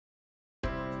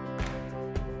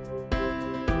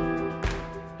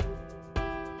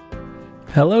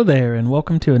Hello there, and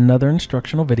welcome to another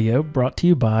instructional video brought to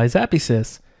you by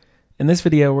ZappySys. In this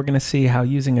video, we're going to see how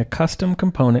using a custom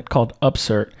component called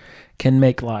Upsert can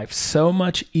make life so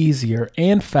much easier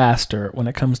and faster when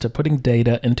it comes to putting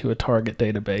data into a target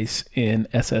database in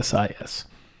SSIS.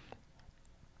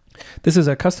 This is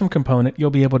a custom component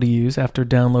you'll be able to use after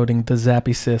downloading the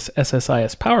ZappySys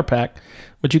SSIS Power Pack,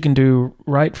 which you can do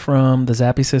right from the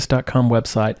ZappySys.com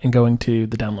website and going to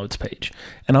the downloads page.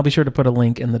 And I'll be sure to put a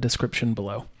link in the description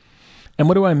below. And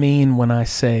what do I mean when I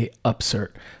say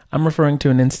Upsert? I'm referring to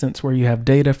an instance where you have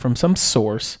data from some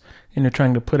source and you're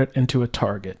trying to put it into a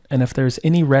target. And if there's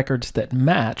any records that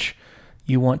match,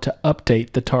 you want to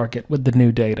update the target with the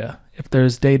new data. If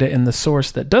there's data in the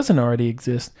source that doesn't already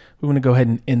exist, we want to go ahead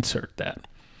and insert that.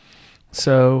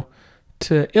 So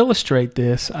to illustrate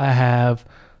this, I have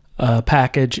a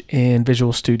package in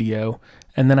Visual Studio,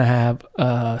 and then I have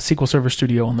SQL Server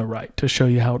Studio on the right to show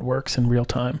you how it works in real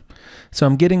time. So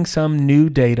I'm getting some new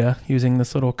data using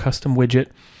this little custom widget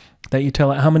that you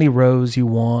tell it how many rows you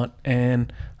want,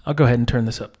 and I'll go ahead and turn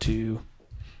this up to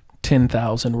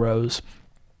 10,000 rows.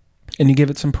 And you give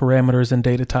it some parameters and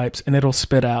data types, and it'll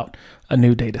spit out a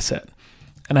new data set.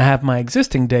 And I have my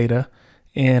existing data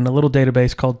in a little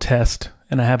database called test,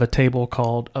 and I have a table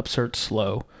called Upsert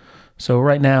slow. So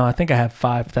right now, I think I have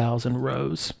 5,000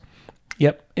 rows.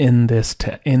 Yep, in this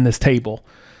table.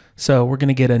 So we're going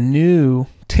to get a new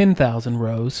 10,000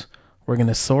 rows. We're going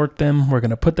to sort them. We're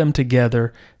going to put them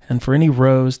together. And for any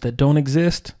rows that don't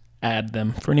exist, add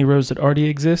them. For any rows that already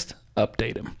exist,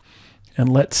 update them. And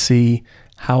let's see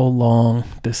how long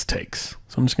this takes.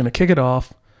 So I'm just going to kick it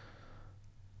off.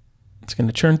 It's going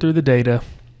to churn through the data.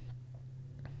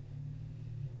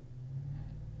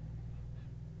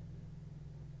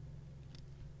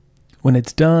 When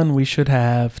it's done, we should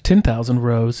have 10,000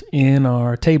 rows in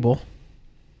our table.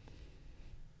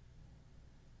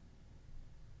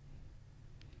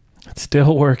 It's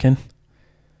still working.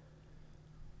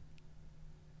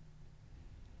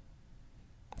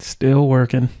 Still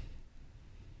working.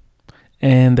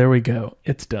 And there we go,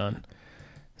 it's done.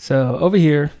 So over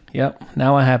here, yep,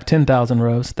 now I have 10,000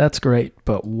 rows. That's great,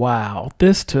 but wow,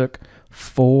 this took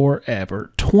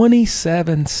forever.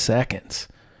 27 seconds.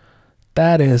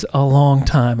 That is a long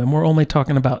time, and we're only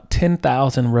talking about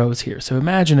 10,000 rows here. So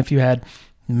imagine if you had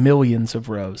millions of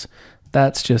rows.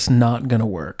 That's just not gonna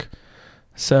work.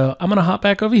 So I'm gonna hop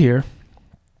back over here.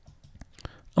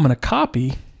 I'm gonna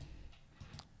copy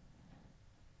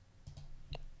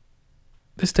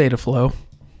this data flow.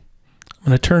 I'm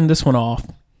going to turn this one off,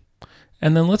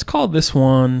 and then let's call this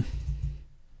one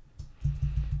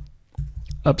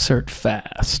Upsert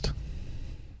Fast,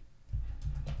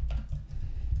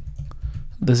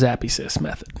 the ZappySys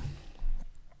method.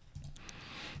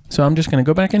 So I'm just going to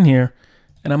go back in here,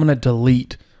 and I'm going to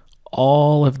delete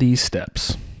all of these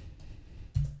steps.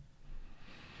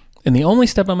 And the only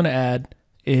step I'm going to add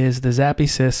is the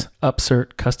ZappySys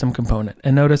Upsert custom component.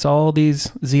 And notice all these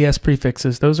ZS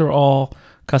prefixes, those are all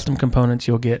custom components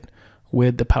you'll get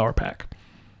with the Power Pack.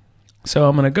 So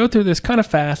I'm going to go through this kind of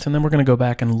fast, and then we're going to go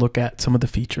back and look at some of the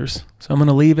features. So I'm going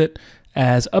to leave it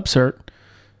as Upsert.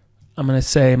 I'm going to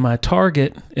say my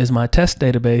target is my test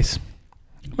database.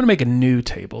 I'm going to make a new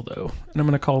table though, and I'm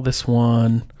going to call this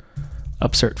one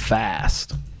Upsert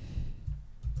Fast.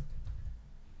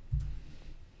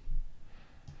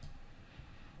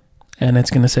 And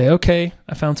it's going to say, okay,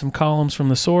 I found some columns from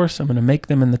the source. I'm going to make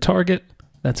them in the target.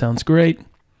 That sounds great.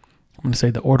 I'm going to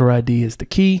say the order ID is the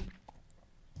key.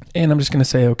 And I'm just going to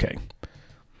say, okay.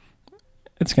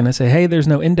 It's going to say, hey, there's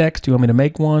no index. Do you want me to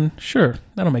make one? Sure,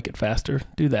 that'll make it faster.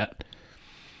 Do that.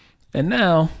 And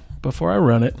now, before I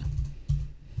run it,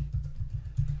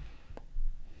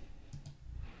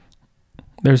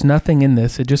 there's nothing in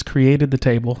this. It just created the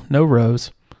table, no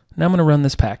rows. Now I'm going to run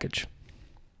this package.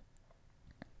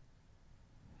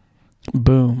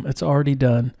 Boom, it's already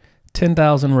done.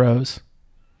 10,000 rows.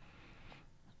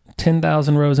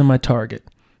 10,000 rows in my target.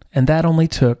 And that only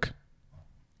took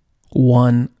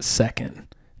 1 second.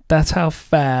 That's how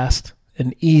fast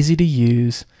and easy to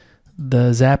use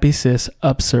the ZappySys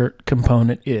Upsert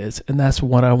component is. And that's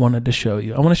what I wanted to show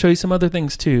you. I want to show you some other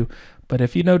things too. But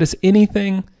if you notice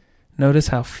anything, notice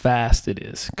how fast it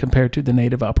is compared to the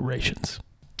native operations.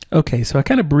 Okay, so I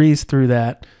kind of breezed through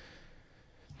that.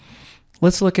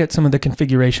 Let's look at some of the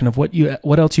configuration of what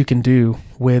else you can do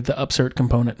with the Upsert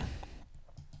component.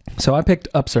 So I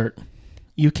picked Upsert.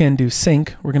 You can do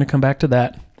sync. We're going to come back to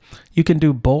that. You can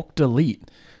do bulk delete.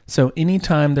 So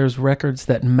anytime there's records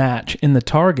that match in the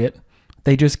target,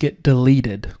 they just get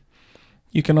deleted.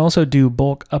 You can also do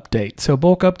bulk update. So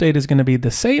bulk update is going to be the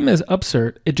same as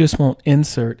Upsert. It just won't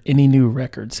insert any new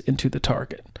records into the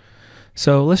target.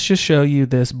 So let's just show you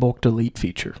this bulk delete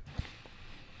feature.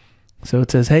 So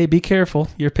it says, hey, be careful.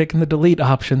 You're picking the delete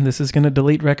option. This is going to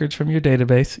delete records from your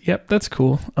database. Yep, that's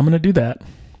cool. I'm going to do that.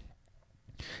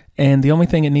 And the only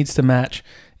thing it needs to match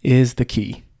is the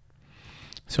key.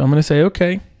 So I'm going to say,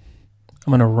 okay,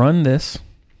 I'm going to run this.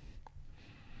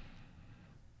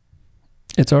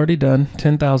 It's already done,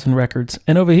 10,000 records.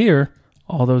 And over here,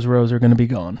 all those rows are going to be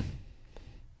gone.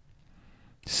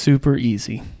 Super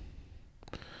easy.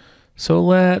 So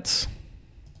let's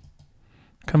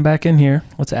come back in here.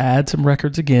 Let's add some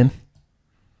records again.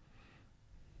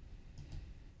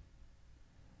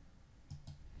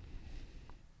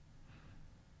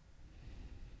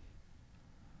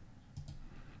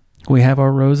 We have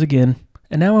our rows again.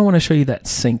 And now I want to show you that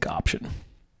sync option.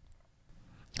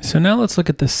 So now let's look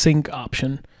at the sync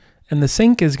option. And the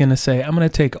sync is going to say, I'm going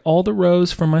to take all the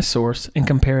rows from my source and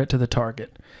compare it to the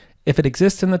target. If it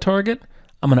exists in the target,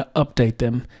 I'm going to update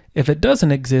them. If it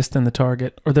doesn't exist in the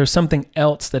target, or there's something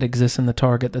else that exists in the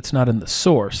target that's not in the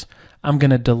source, I'm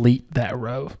going to delete that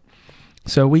row.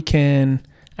 So we can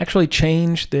actually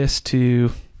change this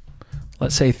to,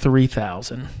 let's say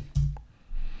 3,000.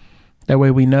 That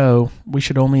way we know we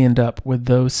should only end up with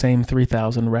those same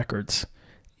 3,000 records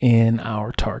in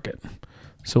our target.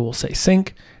 So we'll say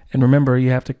sync, and remember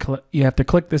you have to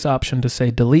click this option to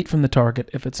say delete from the target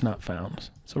if it's not found.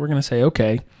 So we're going to say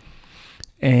okay,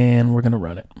 and we're going to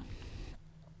run it.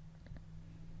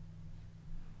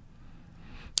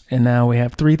 And now we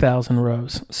have 3,000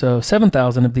 rows. So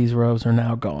 7,000 of these rows are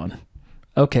now gone.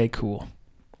 Okay, cool.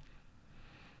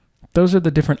 Those are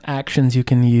the different actions you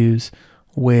can use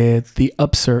with the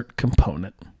Upsert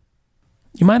component.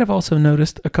 You might have also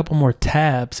noticed a couple more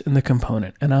tabs in the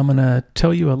component, and I'm going to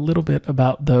tell you a little bit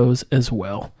about those as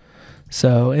well.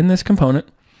 So in this component,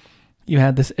 you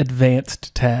had this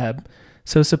advanced tab.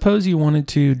 So suppose you wanted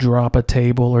to drop a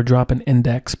table or drop an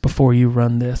index before you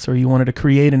run this, or you wanted to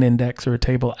create an index or a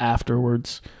table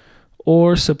afterwards.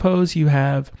 Or suppose you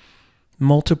have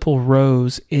multiple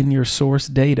rows in your source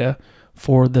data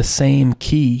for the same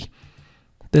key.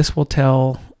 This will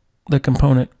tell the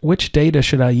component, which data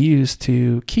should I use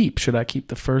to keep? Should I keep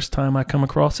the first time I come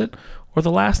across it or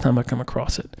the last time I come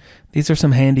across it? These are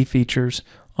some handy features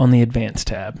on the Advanced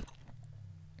tab.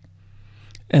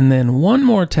 And then one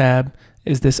more tab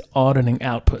is this Auditing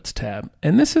Outputs tab.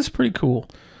 And this is pretty cool.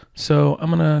 So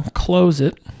I'm going to close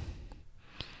it.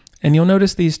 And you'll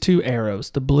notice these two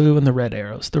arrows, the blue and the red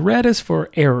arrows. The red is for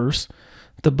errors.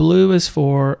 The blue is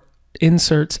for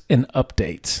inserts and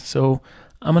updates. So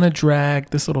I'm going to drag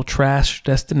this little trash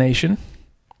destination,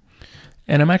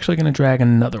 and I'm actually going to drag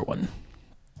another one.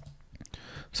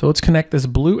 So let's connect this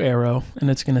blue arrow, and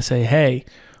it's going to say, hey,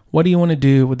 what do you want to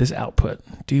do with this output?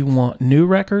 Do you want new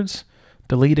records,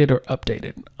 deleted, or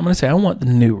updated? I'm going to say I want the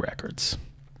new records.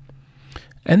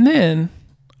 And then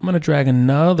I'm going to drag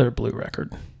another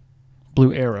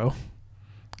blue arrow,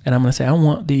 and I'm going to say I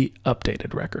want the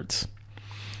updated records.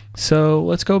 So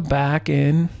let's go back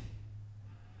in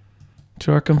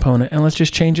to our component, and let's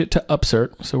just change it to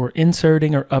Upsert. So we're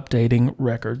inserting or updating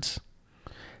records.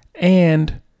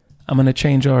 And I'm going to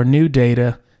change our new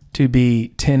data to be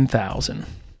 10,000.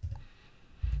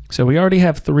 So we already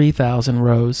have 3,000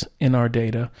 rows in our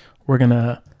data. We're going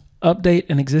to update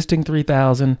an existing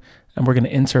 3,000, and we're going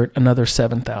to insert another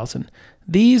 7,000.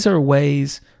 These are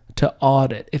ways to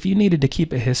audit. If you needed to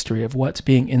keep a history of what's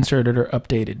being inserted or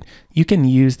updated, you can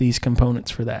use these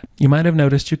components for that. You might have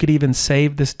noticed you could even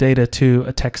save this data to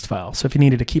a text file. So if you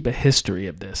needed to keep a history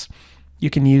of this, you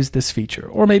can use this feature.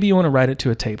 Or maybe you want to write it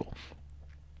to a table.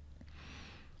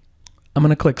 I'm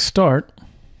going to click Start.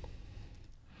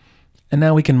 And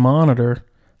now we can monitor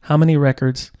how many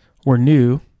records were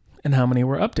new and how many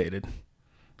were updated.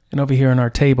 And over here in our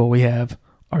table, we have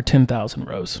our 10,000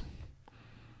 rows.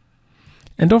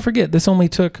 And don't forget, this only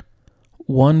took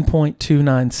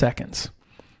 1.29 seconds,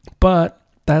 but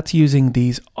that's using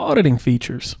these auditing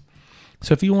features.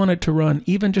 So if you wanted to run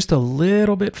even just a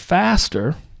little bit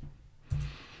faster,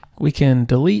 we can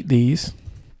delete these.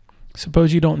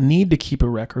 Suppose you don't need to keep a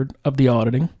record of the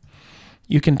auditing.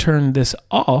 You can turn this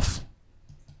off.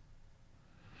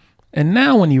 And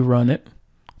now when you run it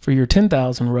for your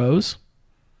 10,000 rows,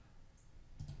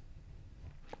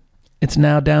 it's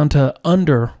now down to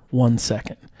under 1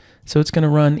 second. So it's going to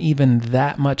run even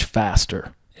that much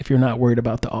faster if you're not worried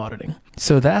about the auditing.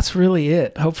 So that's really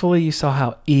it. Hopefully you saw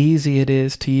how easy it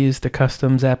is to use the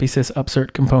custom ZappySys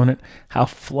Upsert component, how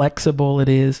flexible it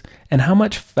is, and how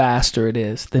much faster it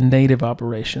is than native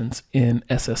operations in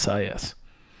SSIS.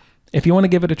 If you want to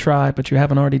give it a try, but you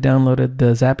haven't already downloaded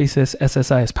the ZappySys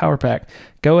SSIS Power Pack,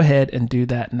 go ahead and do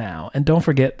that now. And don't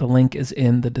forget, the link is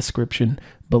in the description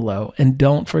below. And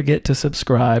don't forget to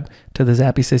subscribe to the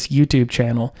ZappySys YouTube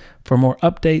channel for more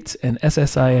updates and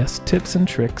SSIS tips and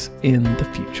tricks in the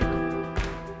future.